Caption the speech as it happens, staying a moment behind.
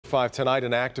5 tonight,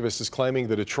 an activist is claiming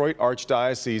the Detroit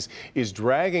Archdiocese is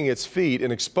dragging its feet in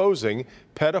exposing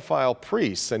pedophile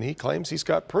priests, and he claims he's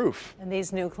got proof. And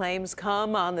these new claims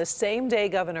come on the same day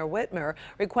Governor Whitmer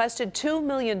requested $2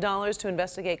 million to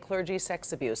investigate clergy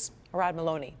sex abuse. Rod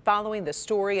Maloney following the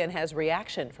story and has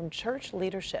reaction from church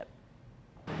leadership.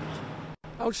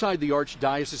 Outside the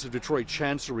Archdiocese of Detroit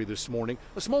Chancery this morning,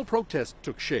 a small protest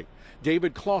took shape.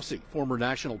 David Clossy, former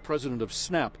national president of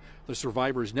SNAP, the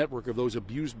survivors network of those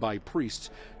abused by priests,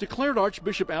 declared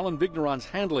Archbishop Alan Vigneron's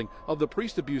handling of the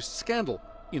priest abuse scandal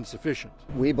insufficient.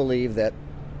 We believe that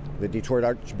the Detroit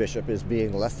Archbishop is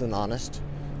being less than honest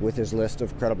with his list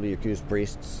of credibly accused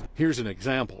priests. Here's an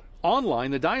example. Online,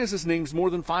 the diocese names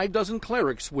more than 6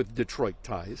 clerics with Detroit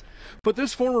ties, but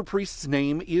this former priest's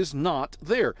name is not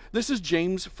there. This is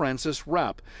James Francis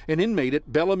Rapp, an inmate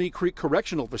at Bellamy Creek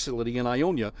Correctional Facility in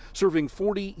Ionia, serving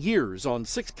 40 years on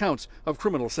 6 counts of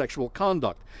criminal sexual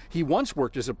conduct. He once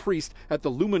worked as a priest at the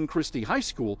Lumen Christi High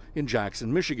School in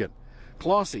Jackson, Michigan.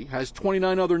 Clossy has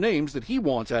 29 other names that he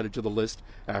wants added to the list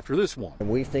after this one. And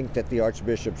we think that the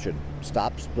Archbishop should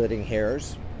stop splitting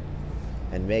hairs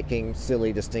and making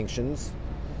silly distinctions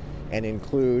and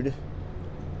include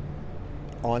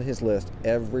on his list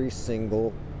every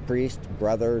single priest,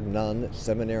 brother, nun,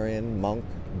 seminarian, monk,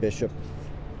 bishop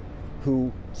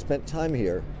who spent time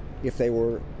here if they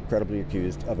were credibly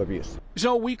accused of abuse.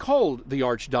 So we called the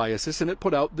Archdiocese and it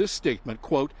put out this statement,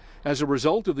 quote, "As a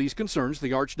result of these concerns,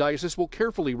 the Archdiocese will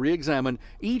carefully re-examine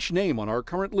each name on our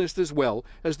current list as well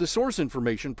as the source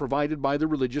information provided by the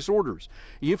religious orders.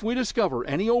 If we discover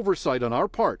any oversight on our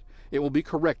part, it will be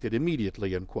corrected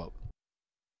immediately," end quote.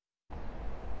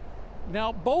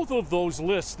 Now, both of those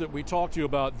lists that we talked to you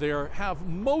about there have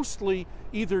mostly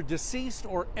either deceased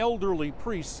or elderly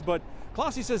priests, but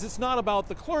Clossy says it's not about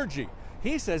the clergy.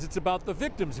 He says it's about the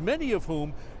victims, many of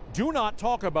whom do not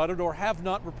talk about it or have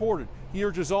not reported. He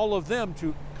urges all of them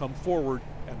to come forward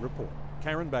and report.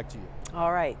 Karen, back to you.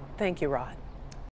 All right. Thank you, Rod.